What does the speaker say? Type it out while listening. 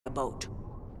boat.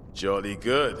 Jolly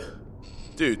good.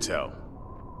 Do tell.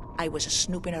 I was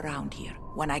snooping around here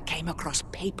when I came across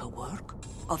paperwork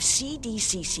of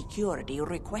CDC security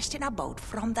requesting a boat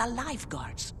from the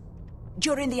lifeguards.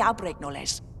 During the outbreak, no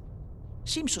less.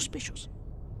 Seems suspicious.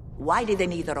 Why did they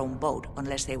need their own boat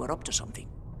unless they were up to something?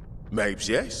 Mabes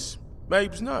yes,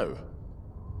 Mabes no.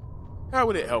 How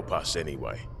would it help us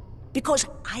anyway? Because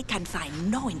I can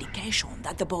find no indication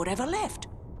that the boat ever left.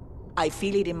 I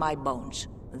feel it in my bones.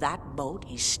 That boat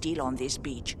is still on this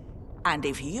beach. And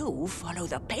if you follow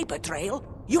the paper trail,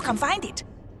 you can find it.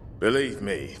 Believe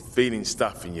me, feeling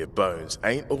stuff in your bones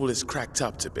ain't all it's cracked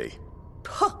up to be.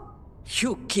 Huh.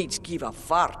 You kids give up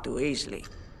far too easily.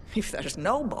 If there's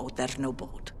no boat, there's no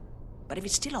boat. But if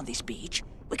it's still on this beach,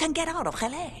 we can get out of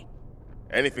Calais.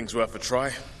 Anything's worth a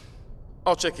try.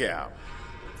 I'll check it out.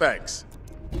 Thanks.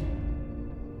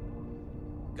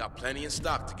 Got plenty in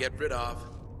stock to get rid of.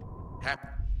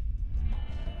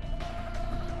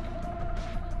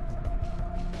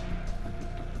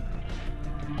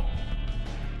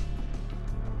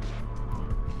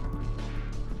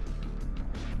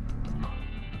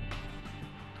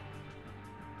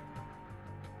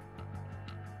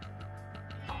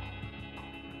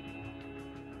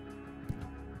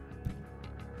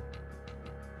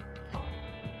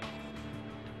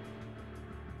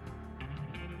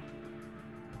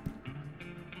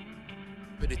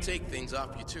 But it take things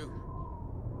off you too.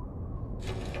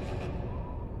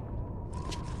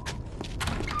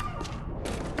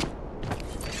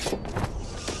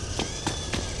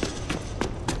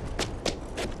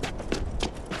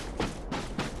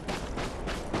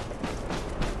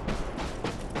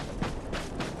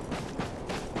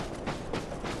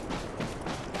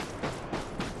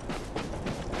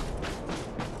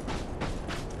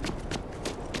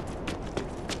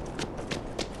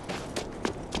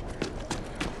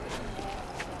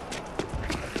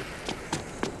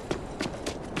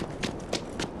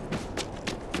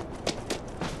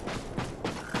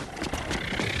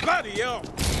 Bloody hell!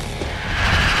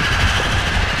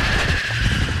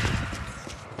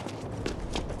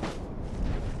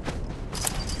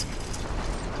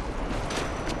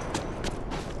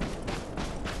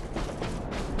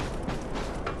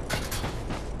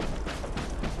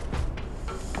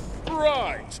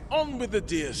 Right, on with the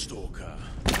deer stalker.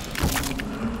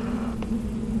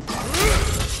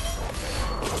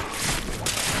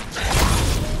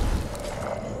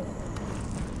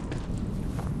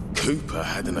 Cooper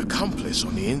had an accomplice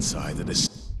on the inside of the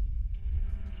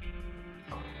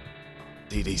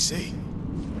CDC.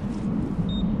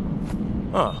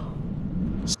 Huh.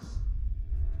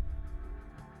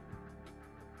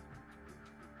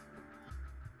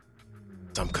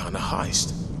 Some kind of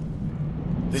heist.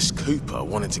 This Cooper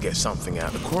wanted to get something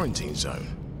out of the quarantine zone.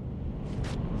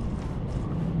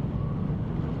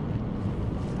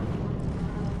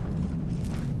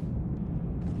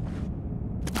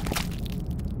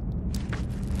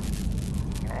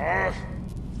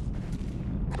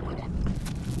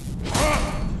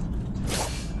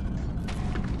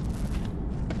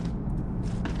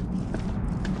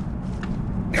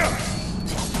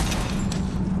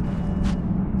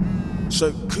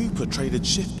 So Cooper traded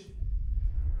shift.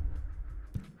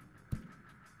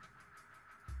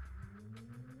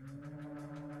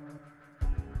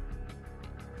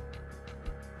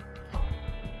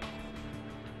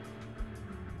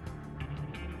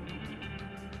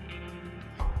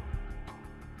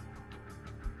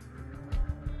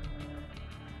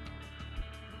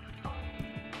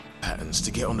 Patterns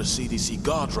to get on the CDC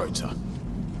guard rota.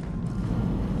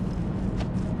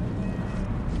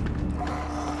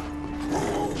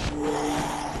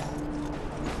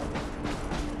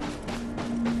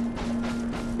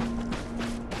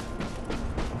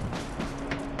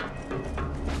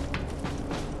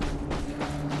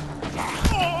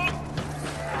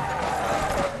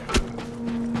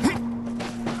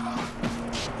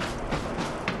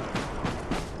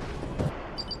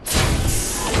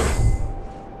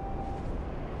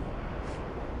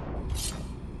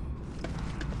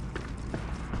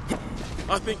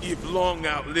 I think you've long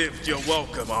outlived your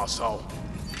welcome, arsehole.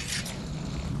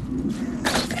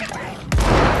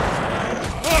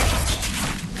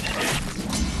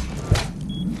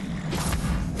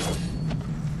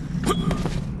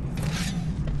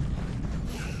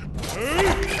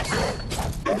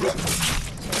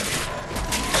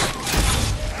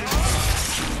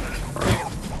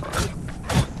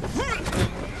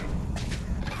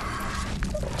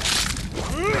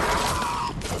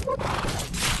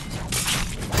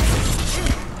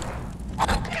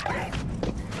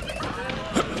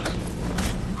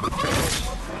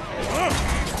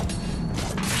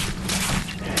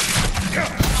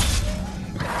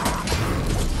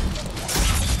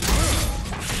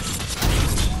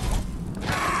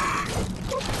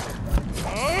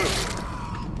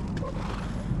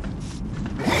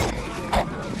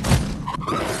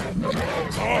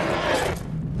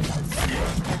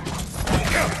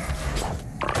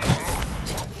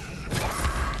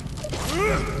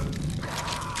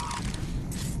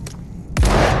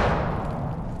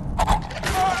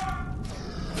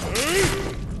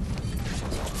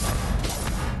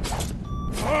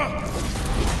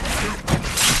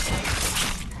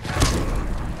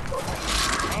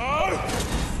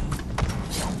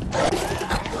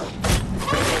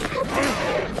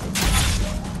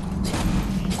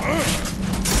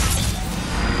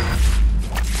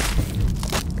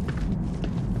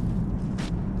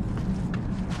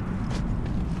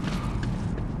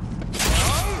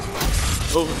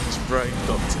 All these brave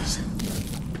doctors.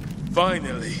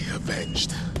 Finally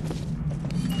avenged.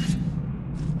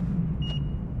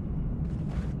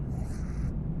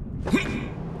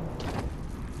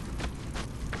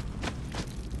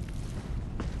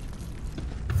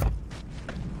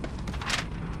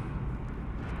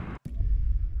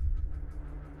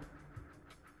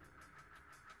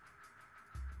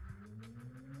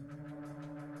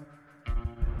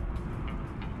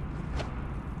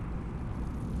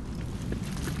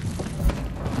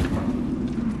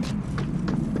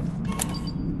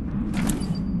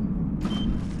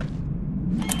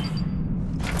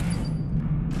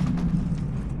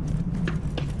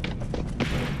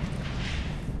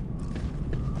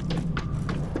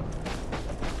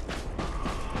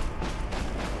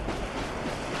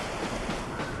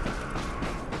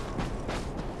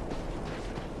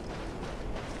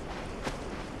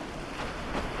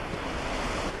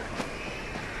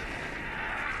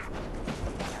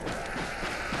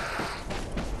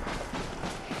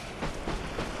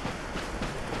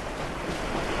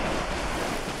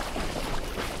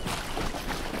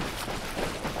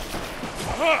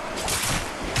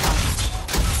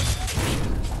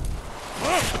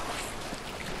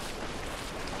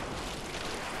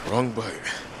 Wrong boat.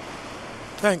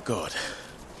 Thank God.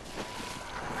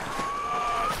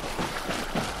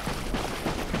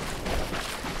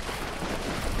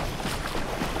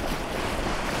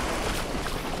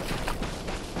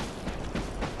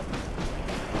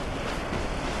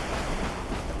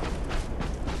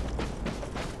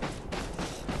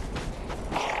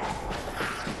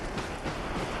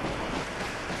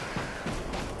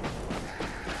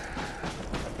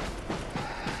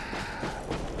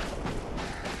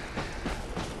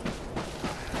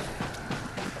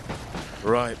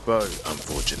 Right boat,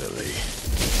 unfortunately.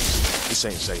 This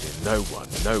ain't sailing no one,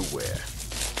 nowhere.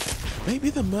 Maybe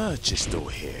the merch is still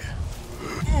here.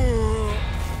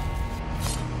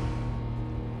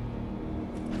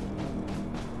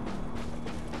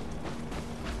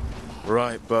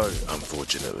 Right boat,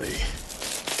 unfortunately.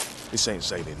 This ain't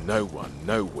sailing no one,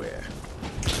 nowhere.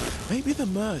 Maybe the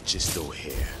merch is still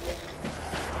here.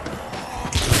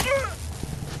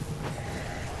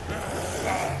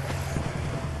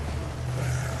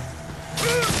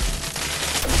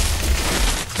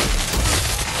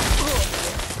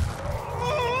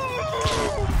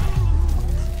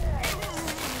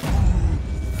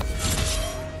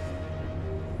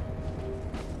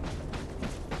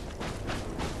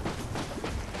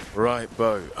 Right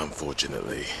boat,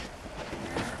 unfortunately.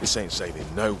 This ain't sailing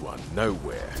no one,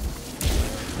 nowhere.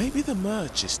 Maybe the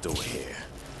merch is still here.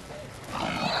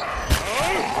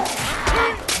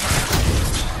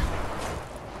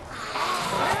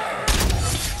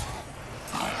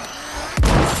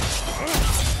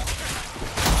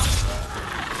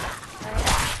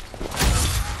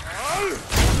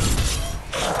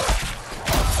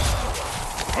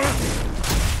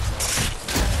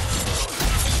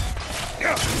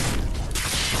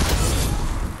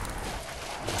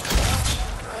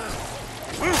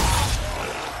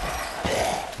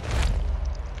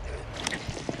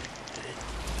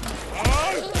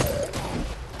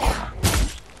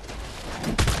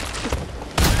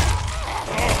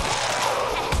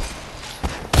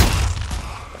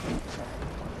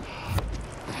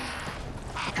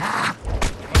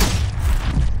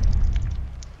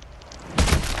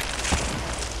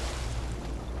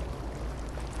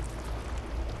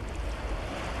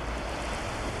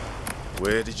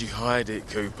 Where did you hide it,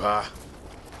 Cooper?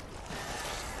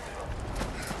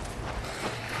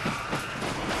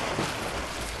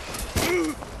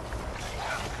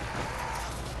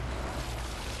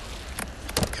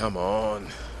 Come on,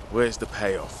 where's the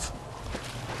payoff?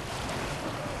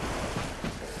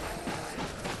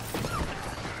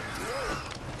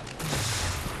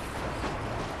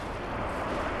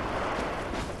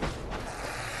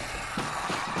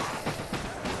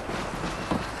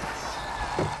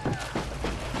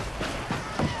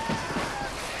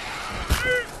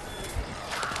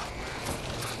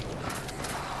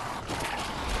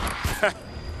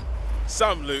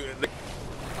 Some loot at the...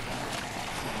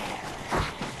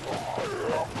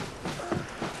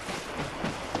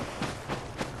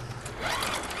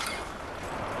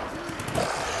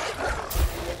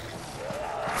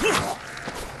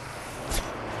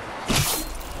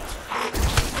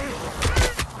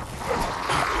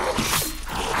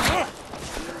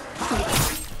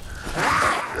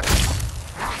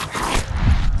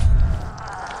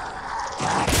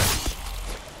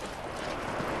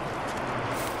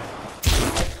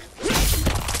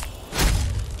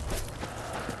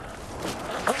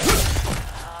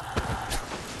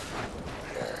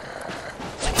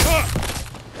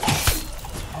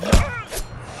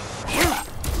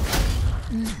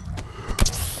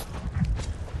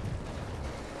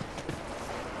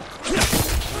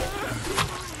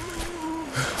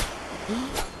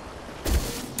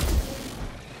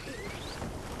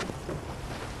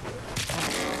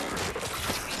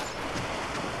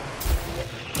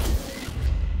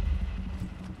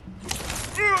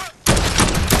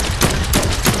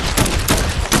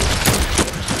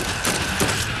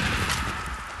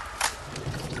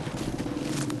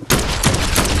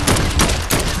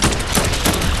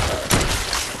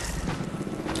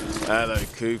 Hello,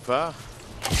 Cooper.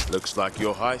 Looks like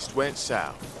your heist went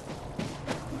south.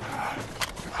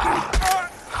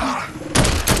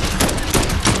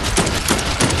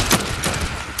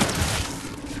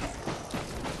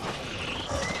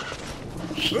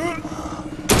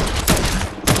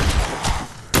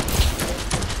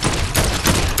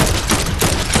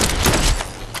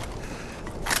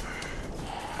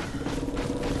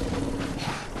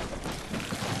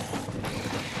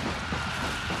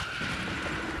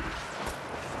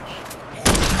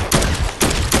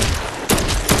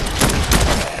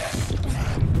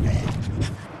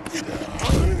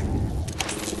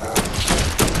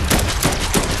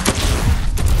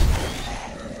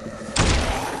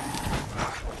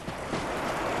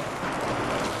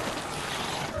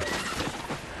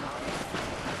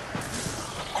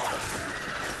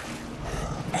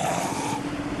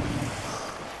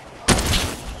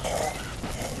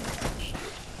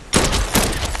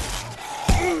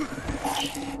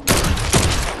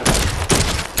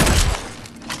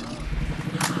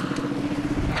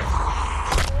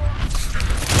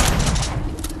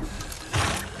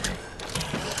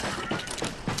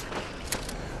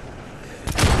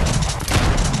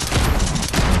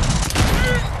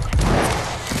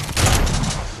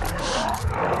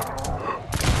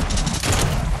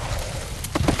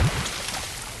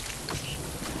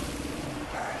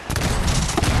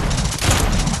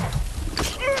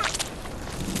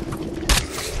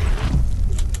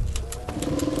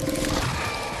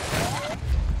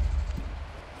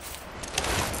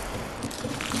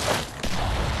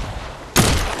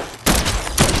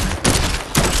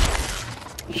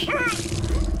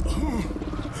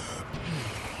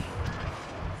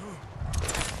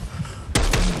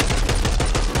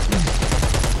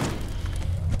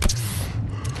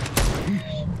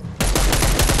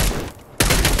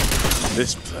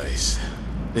 This place,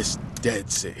 this dead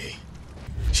city,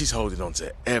 she's holding on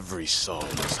to every soul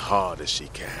as hard as she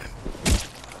can.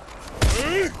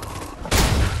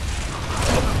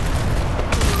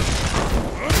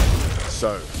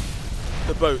 So,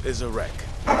 the boat is a wreck.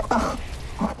 Oh,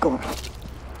 of course.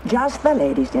 Just the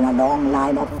latest in a long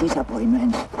line of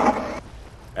disappointments.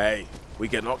 Hey, we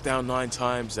get knocked down 9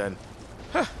 times and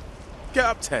get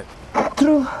up 10.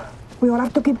 True. We all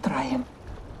have to keep trying.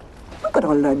 We could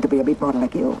all learn to be a bit more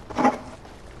like you.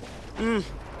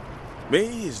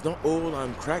 Me is not all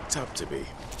I'm cracked up to be.